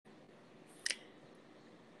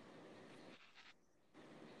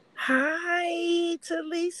Hi,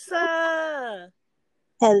 Telisa.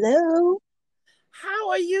 Hello. How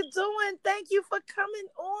are you doing? Thank you for coming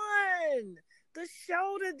on the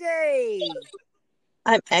show today.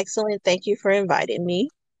 I'm excellent. Thank you for inviting me.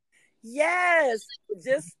 Yes,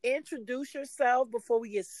 just introduce yourself before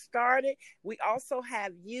we get started. We also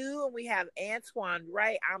have you and we have Antoine,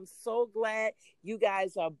 right? I'm so glad you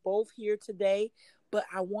guys are both here today. But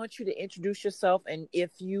I want you to introduce yourself. And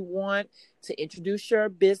if you want to introduce your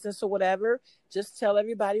business or whatever, just tell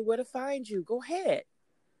everybody where to find you. Go ahead.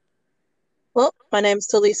 Well, my name is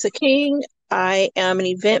Telisa King. I am an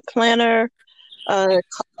event planner, a,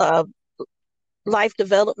 a life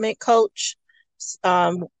development coach,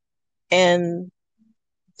 um, and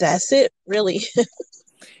that's it, really.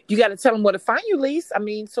 You got to tell them where to find you, Lise. I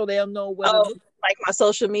mean, so they'll know where to. Oh, like my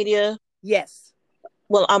social media. Yes.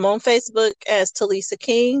 Well, I'm on Facebook as Telisa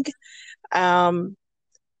King, um,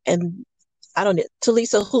 and I don't know.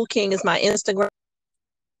 Telisa Who King is my Instagram.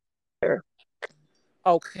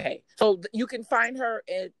 Okay. So you can find her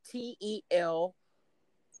at Telisa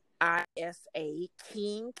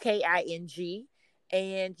King.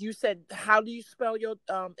 And you said, how do you spell your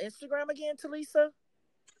Instagram again, Telisa?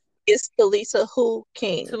 It's Telisa Who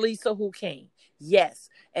King. Telisa Who King. Yes.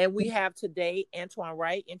 And we have today Antoine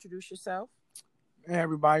Wright. Introduce yourself. Hey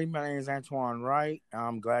everybody, my name is Antoine Wright.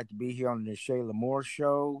 I'm glad to be here on the Shayla Moore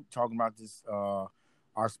Show, talking about this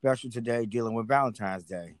our special today, dealing with Valentine's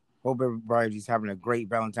Day. Hope everybody's having a great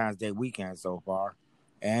Valentine's Day weekend so far,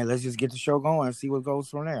 and let's just get the show going and see what goes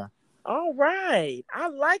from there. All right. I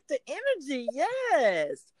like the energy.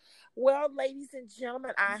 Yes. Well, ladies and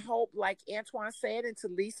gentlemen, I hope, like Antoine said, and to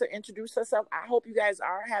Lisa introduced herself, I hope you guys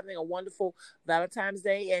are having a wonderful Valentine's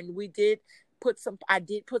Day. And I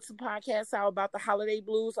did put some podcasts out about the holiday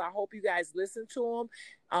blues. I hope you guys listen to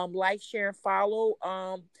them. Like, share, and follow.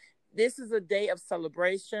 This is a day of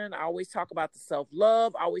celebration. I always talk about the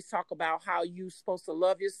self-love. I always talk about how you're supposed to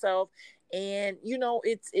love yourself. And,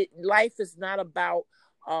 life is not about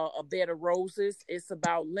a bed of roses. It's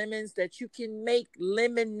about lemons that you can make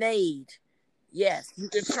lemonade. Yes, you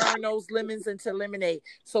can turn those lemons into lemonade.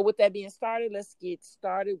 So with that being started, let's get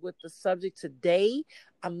started with the subject today.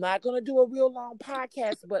 I'm not going to do a real long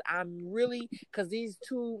podcast, but I'm really, because these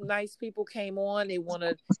two nice people came on, they want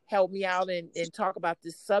to help me out and talk about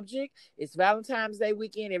this subject. It's Valentine's Day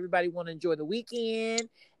weekend. Everybody want to enjoy the weekend.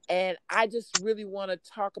 And I just really want to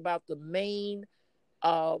talk about the meat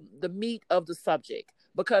of the subject,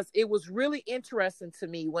 because it was really interesting to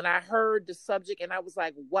me when I heard the subject and I was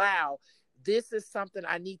like, wow, this is something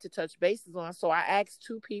I need to touch bases on. So I asked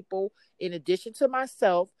two people, in addition to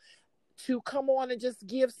myself, to come on and just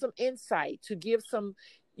give some insight, to give some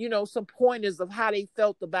pointers of how they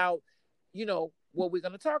felt about, what we're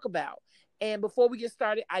going to talk about. And before we get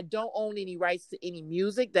started, I don't own any rights to any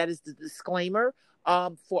music. That is the disclaimer.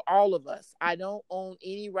 For all of us, I don't own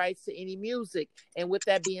any rights to any music. And with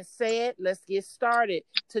that being said, let's get started.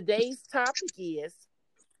 Today's topic is,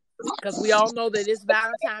 because we all know that it's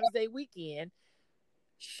Valentine's Day weekend,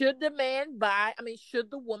 should the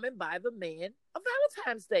woman buy the man a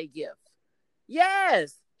Valentine's Day gift?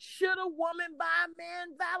 Yes. Should a woman buy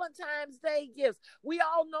men Valentine's Day gifts? We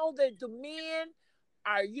all know that the men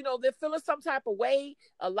are, they're feeling some type of way.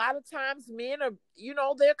 A lot of times men are,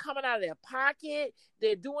 they're coming out of their pocket.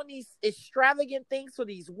 They're doing these extravagant things for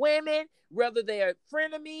these women, whether they're a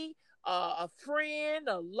frenemy, a friend,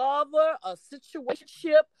 a lover, a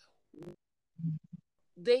situationship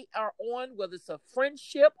they are on, whether it's a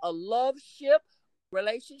friendship, a love ship,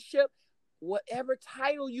 relationship, whatever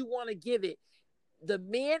title you want to give it. The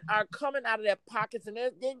men are coming out of their pockets and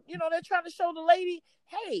they're trying to show the lady,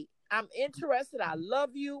 hey, I'm interested, I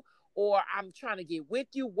love you, or I'm trying to get with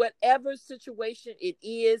you. Whatever situation it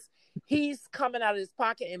is, he's coming out of his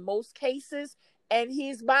pocket in most cases, and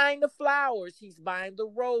he's buying the flowers, he's buying the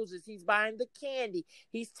roses, he's buying the candy,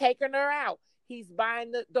 he's taking her out, he's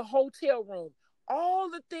buying the hotel room, all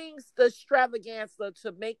the things, the extravaganza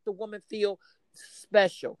to make the woman feel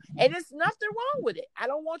special. And it's nothing wrong with it. I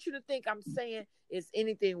don't want you to think I'm saying it's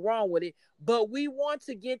anything wrong with it, but we want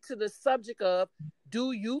to get to the subject of,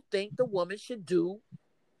 do you think the woman should do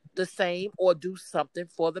the same or do something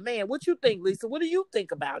for the man? What you think, Lisa? What do you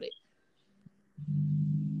think about it?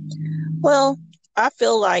 Well, I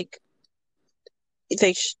feel like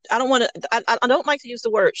I don't want to. I don't like to use the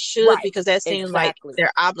word should, Right. because that seems like Exactly.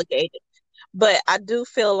 they're obligated. But I do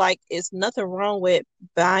feel like it's nothing wrong with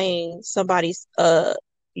buying somebody's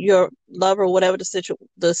your lover, whatever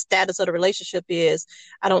the status of the relationship is.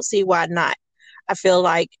 I don't see why not. I feel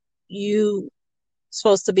like you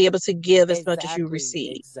supposed to be able to give as much as you Exactly.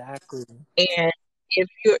 receive. Exactly. And if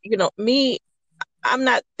you're, me, I'm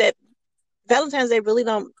not that Valentine's Day really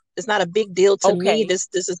don't. It's not a big deal to me. Okay, This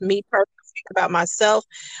is me personally speaking about myself.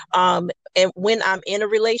 And when I'm in a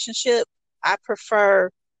relationship, I prefer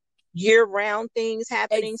year round things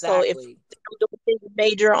happening. So if exactly. I'm doing things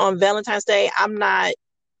major on Valentine's Day, I'm not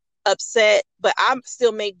upset, but I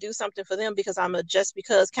still may do something for them because I'm a just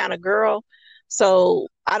because kind of girl. So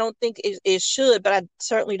I don't think it should, but I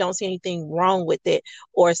certainly don't see anything wrong with it.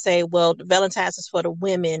 Or say, well, Valentine's is for the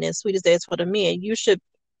women and Sweetest Day is for the men. You should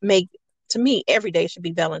make, to me, every day should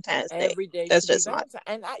be Valentine's Day. Every day That's should be just my. Valentine.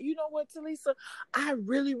 And you know what, Talisa? I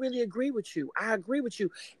really, really agree with you. I agree with you.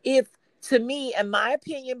 If to me, in my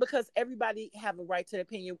opinion, because everybody have a right to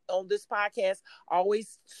opinion on this podcast,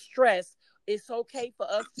 always stress it's okay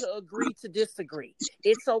for us to agree to disagree.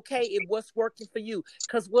 It's okay if what's working for you,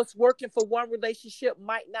 because what's working for one relationship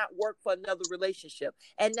might not work for another relationship,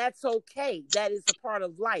 and that's okay. That is a part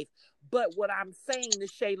of life. But what I'm saying, the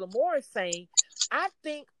Shayla Moore is saying, I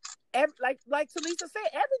think like Talisa said,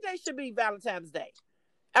 every day should be Valentine's Day.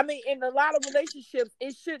 I mean, in a lot of relationships,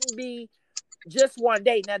 it shouldn't be just one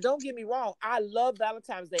day. Now, don't get me wrong. I love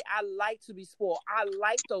Valentine's Day. I like to be spoiled. I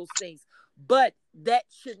like those things. But that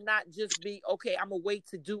should not just be, okay, I'm going to wait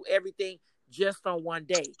to do everything just on one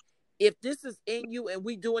day. If this is in you and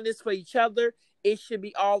we doing this for each other, it should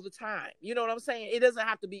be all the time. You know what I'm saying? It doesn't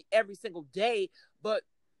have to be every single day, but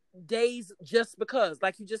days just because,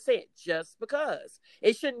 like you just said, just because.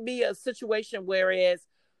 It shouldn't be a situation whereas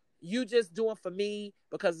you just doing for me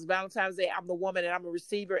because it's Valentine's Day. I'm the woman and I'm a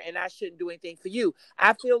receiver and I shouldn't do anything for you.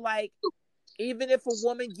 I feel like even if a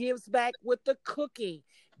woman gives back with the cooking,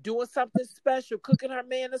 doing something special, cooking her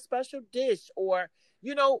man a special dish, or,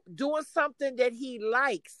 doing something that he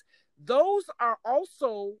likes, those are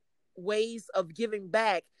also ways of giving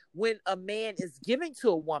back when a man is giving to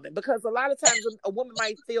a woman. Because a lot of times a woman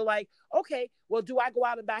might feel like, okay, well, do I go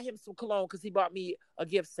out and buy him some cologne because he bought me a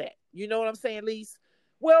gift set? You know what I'm saying, Lise?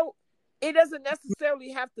 Well, it doesn't necessarily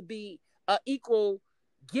have to be equal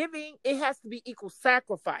giving, it has to be equal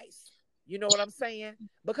sacrifice. You know what I'm saying?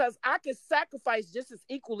 Because I can sacrifice just as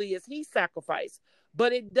equally as he sacrificed,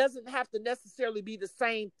 but it doesn't have to necessarily be the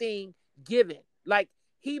same thing given. Like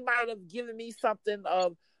he might have given me something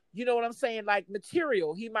of, you know what I'm saying, like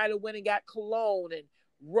material. He might have went and got cologne and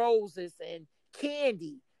roses and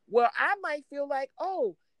candy. Well, I might feel like,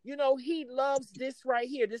 oh, he loves this right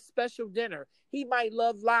here, this special dinner. He might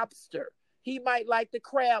love lobster. He might like the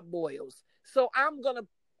crab boils. So I'm going to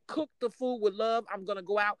cook the food with love. I'm going to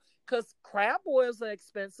go out because crab boils are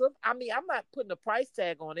expensive. I mean, I'm not putting a price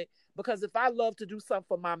tag on it because if I love to do something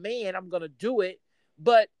for my man, I'm going to do it.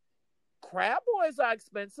 But crab boils are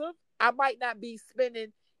expensive. I might not be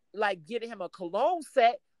spending like getting him a cologne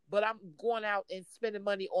set, but I'm going out and spending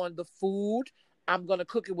money on the food. I'm going to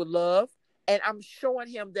cook it with love. And I'm showing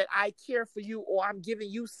him that I care for you, or I'm giving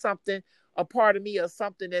you something, a part of me, or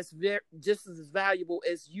something that's just as valuable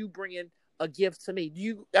as you bringing a gift to me.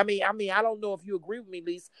 I don't know if you agree with me,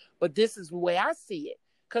 Lise, but this is the way I see it.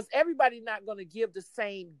 Because everybody's not going to give the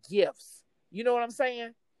same gifts. You know what I'm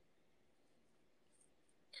saying?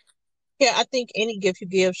 Yeah, I think any gift you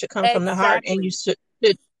give should come from the heart, and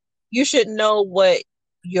Exactly. you should know what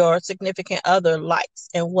your significant other likes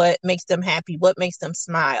and what makes them happy, what makes them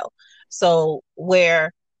smile. So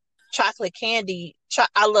where chocolate candy,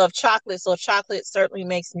 I love chocolate, so chocolate certainly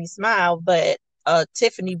makes me smile, but a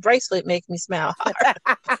Tiffany bracelet makes me smile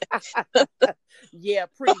hard. Yeah,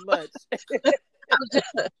 pretty much. I'm,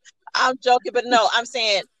 just, I'm joking, but no, I'm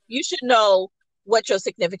saying you should know what your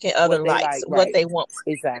significant other What they likes, like, what right? they want.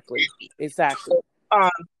 Exactly. Exactly. Um,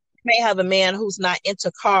 you may have a man who's not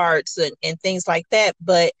into cards and things like that,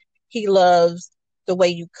 but he loves the way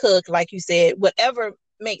you cook, like you said. Whatever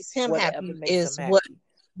makes him Whatever happy makes them is happy.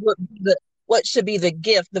 what the what should be the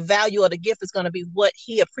gift. The value of the gift is going to be what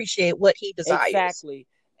he appreciate, what he desires. Exactly.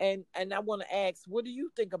 And I want to ask, what do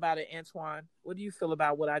you think about it, Antoine? What do you feel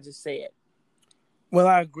about what I just said? Well,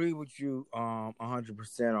 I agree with you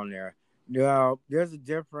 100% on there. There's a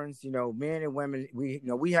difference, men and women,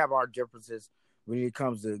 we have our differences when it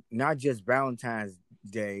comes to not just Valentine's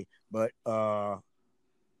Day, but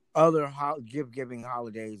other gift giving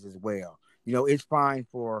holidays as well. It's fine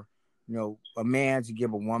for a man to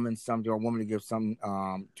give a woman something or a woman to give something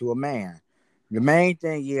to a man. The main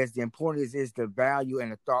thing is the importance is the value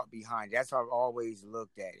and the thought behind it. That's how I've always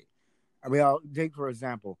looked at it. I mean, I'll take for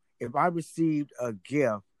example, if I received a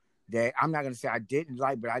gift that I'm not going to say I didn't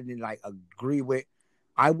like, but I didn't like agree with,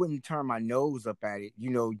 I wouldn't turn my nose up at it.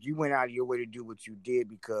 You went out of your way to do what you did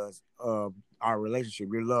because of our relationship,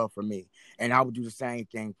 your love for me, and I would do the same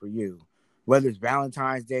thing for you, whether it's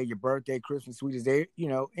Valentine's Day, your birthday, Christmas, Sweetest Day,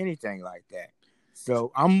 anything like that.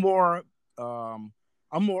 So I'm more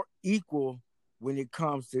I'm more equal when it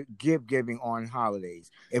comes to giving on holidays.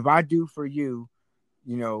 If I do for you,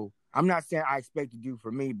 I'm not saying I expect to do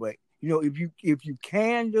for me, but if you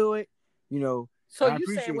can do it, So I you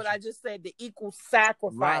saying appreciate what you. I just said, the equal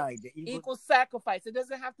sacrifice. Right. The Equal sacrifice. It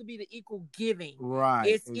doesn't have to be the equal giving. right.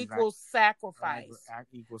 It's Exactly. equal sacrifice.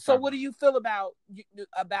 Equal So what do sacrifice. you feel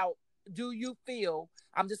about do you feel,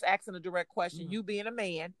 I'm just asking a direct question, Mhm. you being a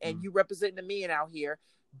man and Mhm. you representing the men out here,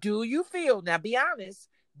 do you feel, now be honest,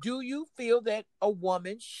 do you feel that a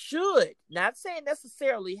woman should, not saying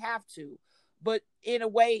necessarily have to, but in a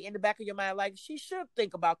way in the back of your mind, like she should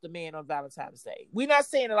think about the man on Valentine's Day? We're not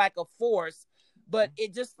saying it like a force, but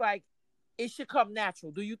it just like it should come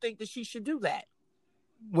natural. Do you think that she should do that?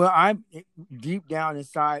 Well, I'm deep down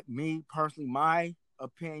inside me personally, my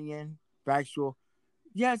opinion, factual.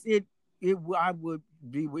 Yes, I would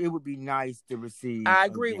be. It would be nice to receive I a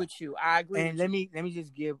agree gift. with you. I agree And with you. let me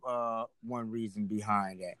just give one reason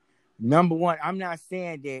behind that. Number one, I'm not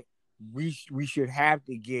saying that we should have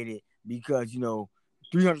to get it because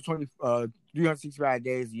 320 365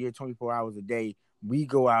 days a year, 24 hours a day, we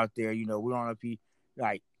go out there, we don't have to be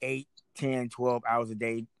like 8, 10, 12 hours a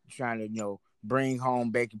day trying to bring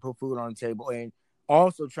home bacon, put food on the table, and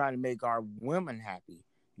also trying to make our women happy,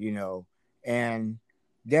 and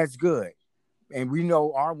that's good. And we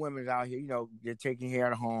know our women out here, they're taking care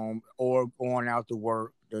of the home or going out to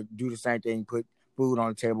work to do the same thing, put food on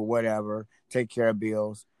the table, whatever, take care of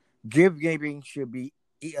bills. Giving should be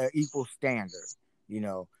equal standard.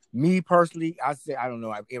 Me personally, I don't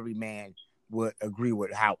know if every man would agree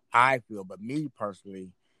with how I feel, but me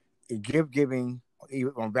personally, giving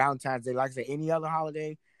on Valentine's Day, like I say, any other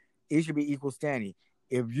holiday, it should be equal standing.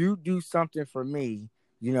 If you do something for me,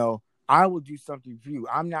 I will do something for you.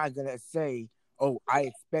 I'm not gonna say, "Oh, I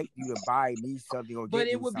expect you to buy me something or But get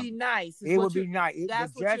it me would be something." nice. Is It what would you be nice. The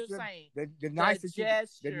that's what you're gesture, saying. the The nice that you, the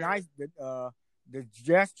gesture. nice, the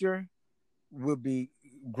gesture would be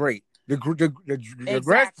great. The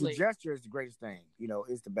Exactly. gesture is the greatest thing.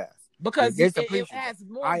 It's the best. Because It's it appreciable. has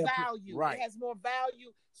more value. It Right. has more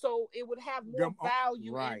value. So it would have more value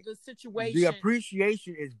in Right. the The situation.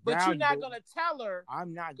 appreciation is But you're not valuable. gonna tell her.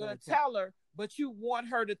 I'm not Gonna gonna tell. tell her, but you want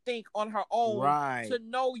her to think on her own Right. to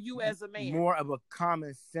know you as a man. More of a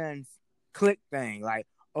common sense click thing. Like,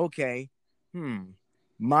 okay,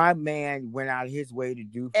 my man went out of his way to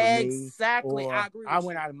do for me, Exactly. I or agree I with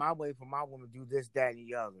went you. out of my way for my woman to do this, that, and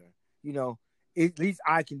the other. At least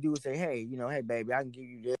I can do is say, hey, hey, baby, I can give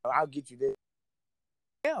you this. I'll get you this.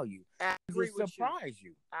 Tell you. I agree Just with you. surprise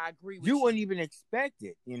you. I agree with You you. wouldn't even expect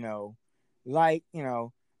it. Like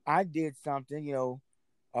I did something.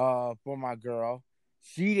 For my girl.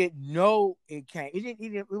 She didn't know it came.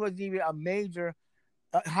 It wasn't even a major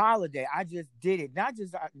holiday. I just did it, not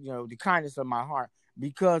just the kindness of my heart,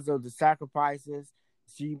 because of the sacrifices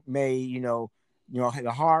she made.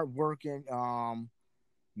 The hard working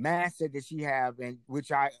mindset that she have, and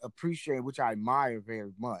which I appreciate, which I admire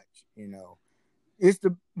very much. It's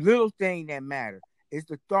the little thing that matter. It's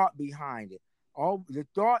the thought behind it. All the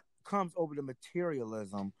thought comes over the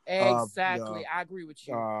materialism Exactly. I agree with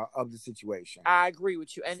you. of the situation. I agree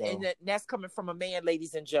with you. So, And that's coming from a man,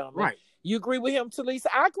 ladies and gentlemen. right. You agree with him, Telisa?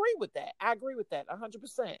 I agree with that. I agree with that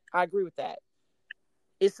 100%. I agree with that.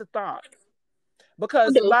 It's a thought. I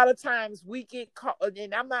Because a do. lot of times we get caught,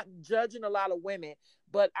 and I'm not judging a lot of women,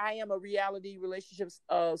 but I am a reality relationships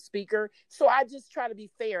speaker, so I just try to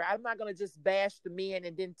be fair. I'm not going to just bash the men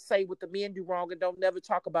and then say what the men do wrong and don't never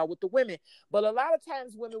talk about what the women. But a lot of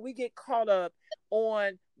times women, we get caught up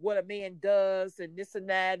on what a man does and this and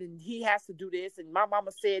that, and he has to do this, and my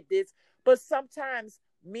mama said this. But sometimes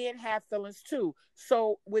men have feelings too.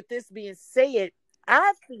 So with this being said,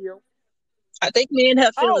 I feel, I think men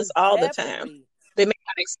have feelings oh, all the time. definitely. They may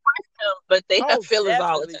not express them, but they have Oh, feelings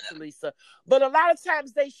all the definitely, time. Telisa. But a lot of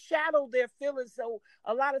times they shadow their feelings. So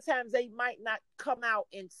a lot of times they might not come out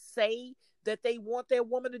and say that they want their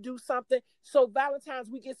woman to do something. So Valentine's,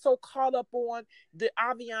 we get so caught up on the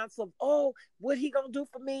ambiance of, oh, what he gonna do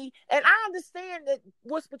for me? And I understand that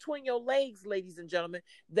what's between your legs, ladies and gentlemen,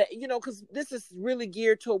 that, because this is really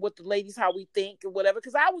geared toward what the ladies, how we think and whatever.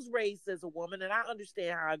 Because I was raised as a woman and I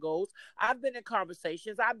understand how it goes. I've been in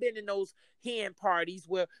conversations. I've been in those hen parties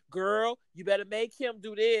where, girl, you better make him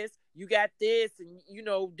do this. You got this, and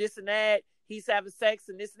this and that. He's having sex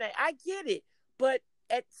and this and that. I get it, but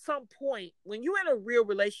at some point, when you're in a real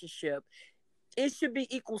relationship, it should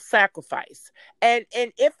be equal sacrifice. And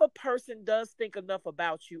if a person does think enough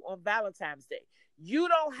about you on Valentine's Day, you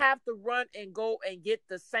don't have to run and go and get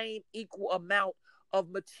the same equal amount of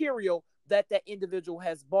material that individual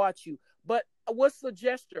has bought you. But what's a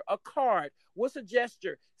gesture? A card. What's a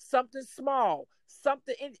gesture? Something small.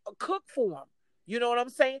 Something cook for him. You know what I'm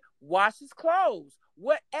saying? Wash his clothes.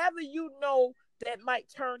 Whatever you know that might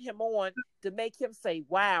turn him on to make him say,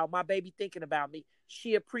 "Wow, my baby thinking about me.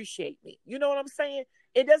 She appreciate me." You know what I'm saying?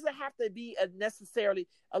 It doesn't have to be a necessarily.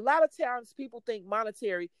 A lot of times people think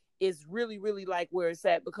monetary is really, really like where it's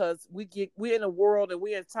at, because we're in a world and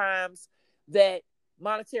we're in times that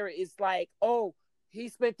monetary is like, oh, he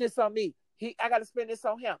spent this on me. I got to spend this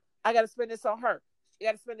on him. I got to spend this on her. You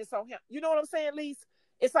got to spend this on him. You know what I'm saying, Lise?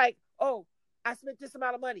 It's like, oh, I spent this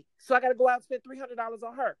amount of money, so I got to go out and spend $300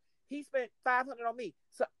 on her. He spent $500 on me.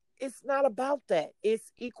 So it's not about that.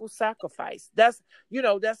 It's equal sacrifice. That's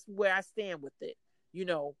where I stand with it. You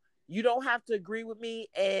don't have to agree with me,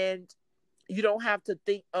 and you don't have to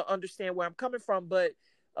understand where I'm coming from. But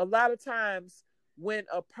a lot of times when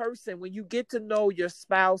you get to know your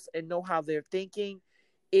spouse and know how they're thinking,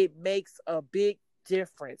 it makes a big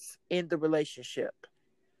difference in the relationship.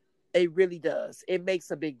 It really does. It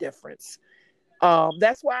makes a big difference.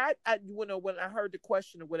 That's why when I heard the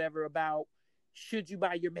question or whatever about should you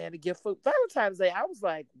buy your man a gift for Valentine's Day, I was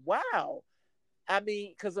like, wow. I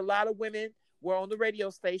mean, because a lot of women were on the radio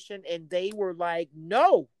station and they were like,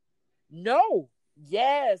 no,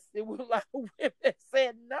 yes. It was a lot of women that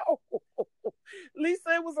said no.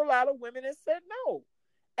 Lisa, it was a lot of women that said no.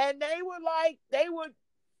 And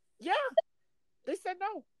yeah, they said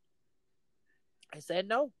no. I said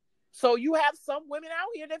no. So you have some women out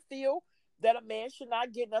here that feel that a man should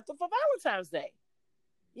not get nothing for Valentine's Day.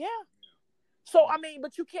 Yeah. So, I mean,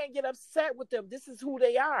 but you can't get upset with them. This is who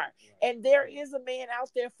they are. And there is a man out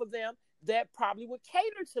there for them that probably would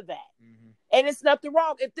cater to that. Mm-hmm. And it's nothing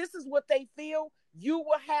wrong. If this is what they feel, you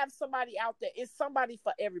will have somebody out there. It's somebody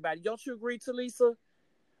for everybody. Don't you agree, Telisa?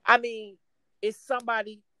 I mean, it's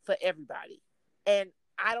somebody for everybody. And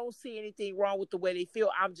I don't see anything wrong with the way they feel.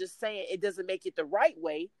 I'm just saying it doesn't make it the right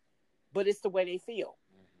way, but it's the way they feel.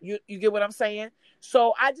 You get what I'm saying?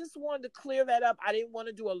 So I just wanted to clear that up. I didn't want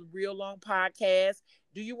to do a real long podcast.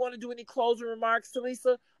 Do you want to do any closing remarks,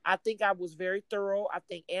 Telisa? I think I was very thorough. I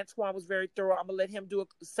think Antoine was very thorough. I'm going to let him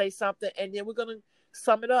say something, and then we're going to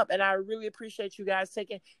sum it up. And I really appreciate you guys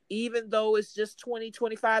taking, even though it's just 20,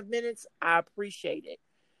 25 minutes, I appreciate it.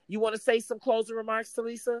 You want to say some closing remarks,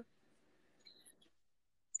 Telisa?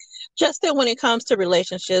 Just that when it comes to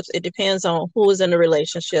relationships, it depends on who is in the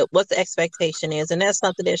relationship, what the expectation is, and that's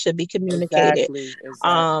something that should be communicated. Exactly.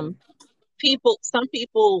 Some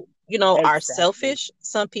people, are selfish.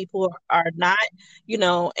 Some people are not,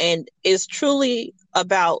 and it's truly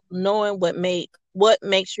about knowing what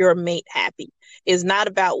makes your mate happy. It's not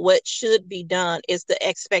about what should be done. It's the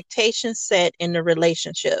expectation set in the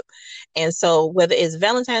relationship. And so whether it's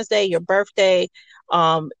Valentine's Day, your birthday,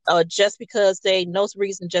 just because no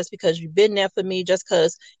reason, just because you've been there for me, just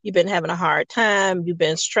because you've been having a hard time, you've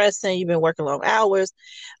been stressing, you've been working long hours.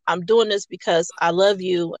 I'm doing this because I love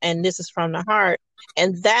you, and this is from the heart.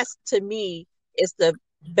 And that's, to me, is the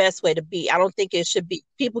best way to be. I don't think it should be.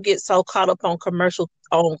 People get so caught up on commercial,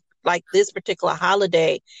 on like this particular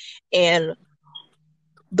holiday, and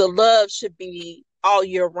the love should be all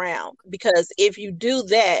year round. Because if you do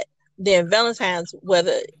that, then Valentine's,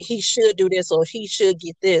 whether he should do this or he should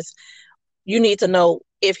get this, you need to know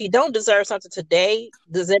if he don't deserve something today,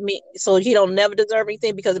 does that mean so he don't never deserve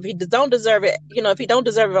anything? Because if he don't deserve it, if he don't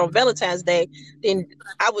deserve it on Valentine's Day, then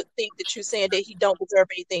I would think that you're saying that he don't deserve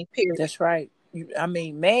anything, period. That's right. I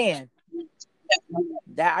mean, man,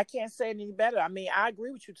 that I can't say any better. I mean, I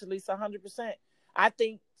agree with you, Telisa, 100%. I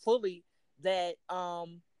think fully that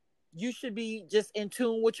you should be just in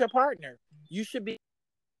tune with your partner. You should be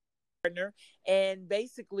partner, and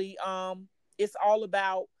basically it's all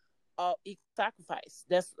about equal sacrifice.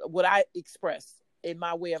 That's what I express in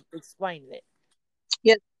my way of explaining it.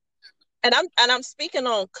 Yeah. And I'm speaking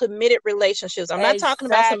on committed relationships. I'm not talking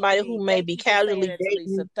about somebody who may be casually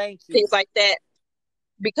dating, things like that.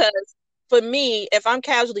 Because for me, if I'm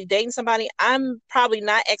casually dating somebody, I'm probably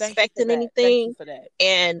not expecting anything.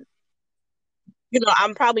 And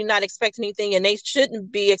I'm probably not expecting anything, and they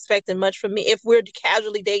shouldn't be expecting much from me. If we're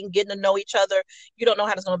casually dating, getting to know each other, you don't know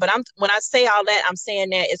how to go. But when I say all that, I'm saying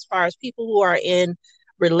that as far as people who are in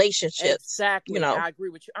relationships. Exactly. I agree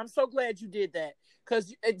with you. I'm so glad you did that,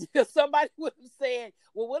 because somebody would have said,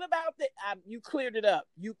 well, what about that? You cleared it up.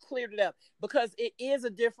 Because it is a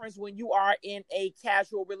difference when you are in a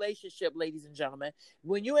casual relationship, ladies and gentlemen.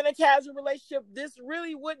 When you're in a casual relationship, this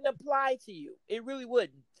really wouldn't apply to you. It really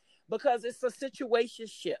wouldn't. Because it's a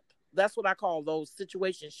situationship. That's what I call those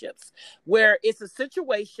situationships, where it's a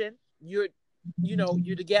situation, you're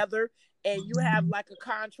together, and you have like a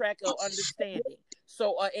contract of understanding.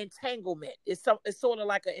 So entanglement. It's sort of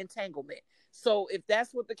like an entanglement. So if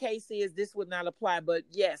that's what the case is, this would not apply. But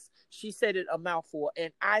yes, she said it a mouthful.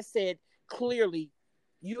 And I said clearly,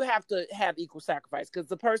 you have to have equal sacrifice because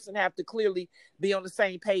the person have to clearly be on the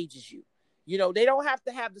same page as you. You know, they don't have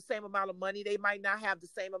to have the same amount of money. They might not have the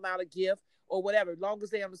same amount of gift or whatever, as long as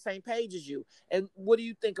they're on the same page as you. And what do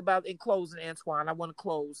you think about in closing, Antoine? I want to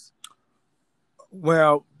close.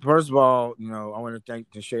 Well, first of all, I want to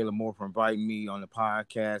thank Shayla Moore for inviting me on the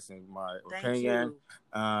podcast and my Thank opinion.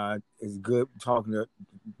 you. It's good talking to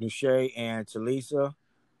Nishay and Telisa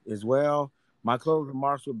as well. My closing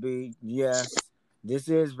remarks would be, yes, this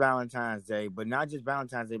is Valentine's Day, but not just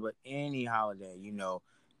Valentine's Day, but any holiday,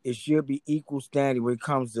 it should be equal standing when it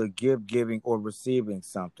comes to gift giving or receiving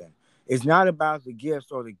something. It's not about the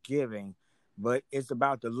gifts or the giving, but it's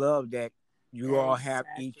about the love that you all have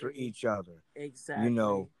each for each other.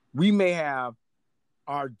 Exactly. We may have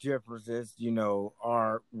our differences,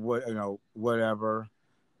 our whatever,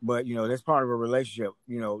 but that's part of a relationship.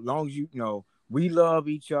 Long as we love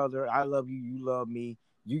each other. I love you, you love me.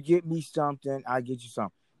 You get me something, I get you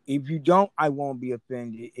something. If you don't, I won't be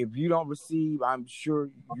offended. If you don't receive, I'm sure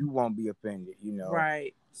you won't be offended.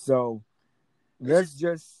 Right. So let's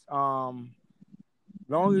just long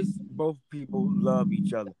as both people love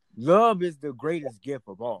each other. Love is the greatest gift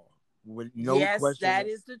of all. With no question. That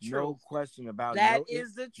is the truth. No question about it. That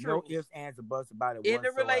is the truth. No ifs, ands, or buts about it in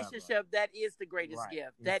whatsoever. the relationship. That is the greatest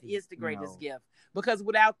gift. That is the greatest gift. Because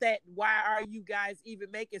without that, why are you guys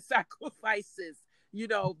even making sacrifices?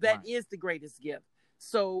 That is the greatest gift.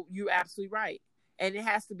 So you're absolutely right. And it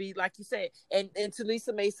has to be, like you said, and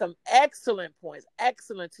Telisa made some excellent points.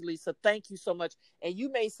 Excellent, Telisa. Thank you so much. And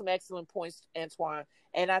you made some excellent points, Antoine.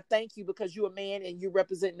 And I thank you because you're a man and you're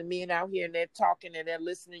representing the men out here and they're talking and they're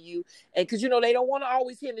listening to you. And because, they don't want to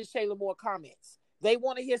always hear the Shayla Moore comments. They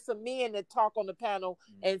want to hear some men that talk on the panel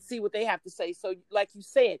and see what they have to say. So like you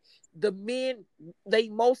said, the men, they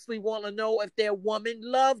mostly want to know if their woman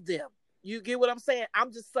loved them. You get what I'm saying?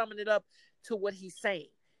 I'm just summing it up to what he's saying.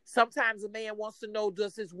 Sometimes a man wants to know,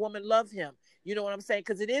 does his woman love him? You know what I'm saying?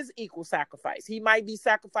 Because it is equal sacrifice. He might be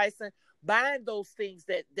sacrificing buying those things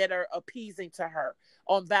that are appeasing to her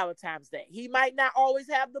on Valentine's Day. He might not always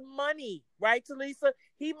have the money, right, Telisa?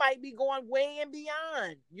 He might be going way and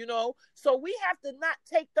beyond, So we have to not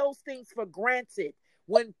take those things for granted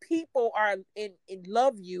when people are in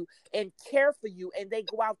love you and care for you and they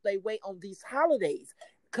go out their way on these holidays.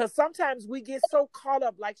 Because sometimes we get so caught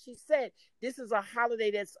up, like she said, this is a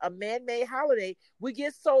holiday that's a man-made holiday. We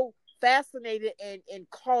get so fascinated and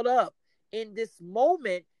caught up in this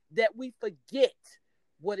moment that we forget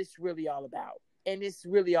what it's really all about. And it's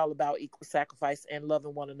really all about equal sacrifice and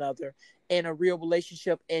loving one another and a real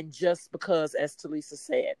relationship. And just because, as Telisa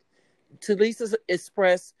said, Telisa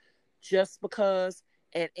expressed just because,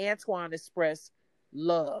 and Antoine expressed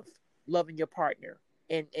loving your partner.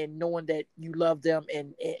 And knowing that you love them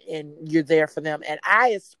and you're there for them. And I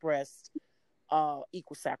expressed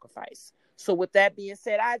equal sacrifice. So with that being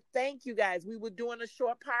said, I thank you guys. We were doing a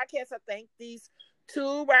short podcast. I thank these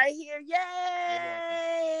two right here.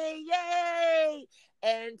 Yay! Yay!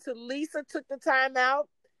 And Telisa took the time out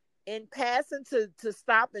in passing to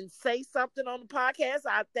stop and say something on the podcast.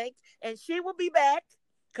 I think, and she will be back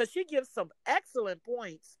because she gives some excellent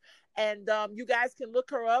points. And you guys can look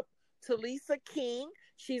her up, Telisa King.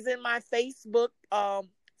 She's in my Facebook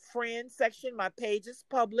friend section. My page is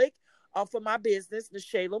public for my business, the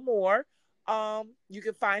Shayla Moore. You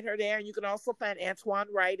can find her there, and you can also find Antoine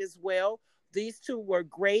Wright as well. These two were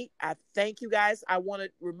great. I thank you guys. I want to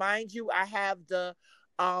remind you, I have the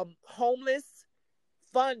homeless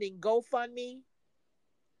funding GoFundMe.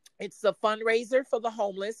 It's a fundraiser for the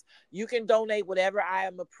homeless. You can donate whatever. I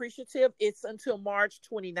am appreciative. It's until March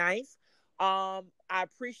 29th. I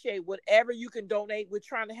appreciate whatever you can donate. We're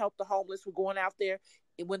trying to help the homeless. We're going out there.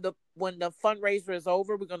 When the fundraiser is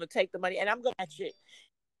over, we're going to take the money, and I'm going to match it.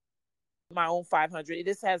 My own 500.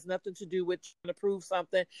 This has nothing to do with trying to prove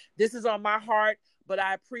something. This is on my heart, but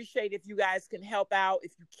I appreciate if you guys can help out.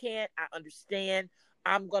 If you can't, I understand.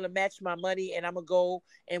 I'm going to match my money, and I'm going to go,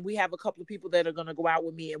 and we have a couple of people that are going to go out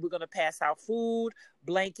with me, and we're going to pass out food,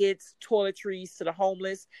 blankets, toiletries to the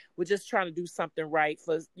homeless. We're just trying to do something right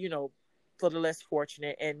for the less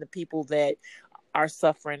fortunate and the people that are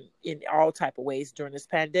suffering in all type of ways during this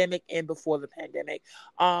pandemic and before the pandemic.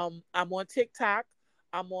 I'm on TikTok.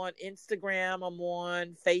 I'm on Instagram. I'm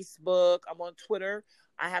on Facebook. I'm on Twitter.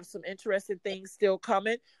 I have some interesting things still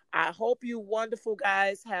coming. I hope you wonderful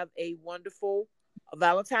guys have a wonderful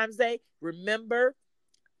Valentine's Day. Remember,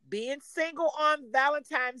 being single on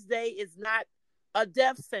Valentine's Day is not a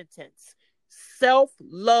death sentence.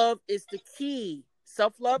 Self-love is the key.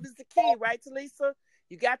 Self-love is the key, right, Telisa?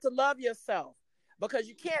 You got to love yourself because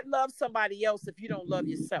you can't love somebody else if you don't love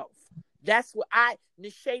yourself. That's what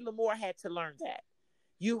Nisha Lamore had to learn that.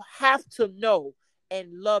 You have to know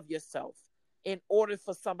and love yourself in order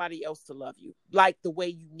for somebody else to love you, like the way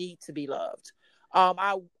you need to be loved.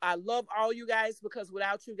 I love all you guys because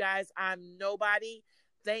without you guys, I'm nobody.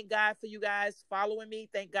 Thank God for you guys following me.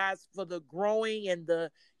 Thank God for the growing and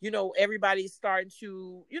the, everybody's starting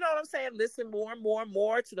to, you know what I'm saying, listen more and more and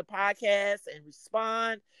more to the podcast and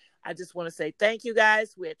respond. I just want to say thank you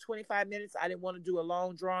guys. We're at 25 minutes. I didn't want to do a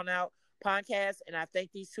long drawn out podcast, and I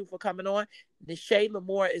thank these two for coming on. Nisha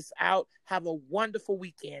Lamore is out. Have a wonderful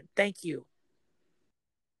weekend. Thank you.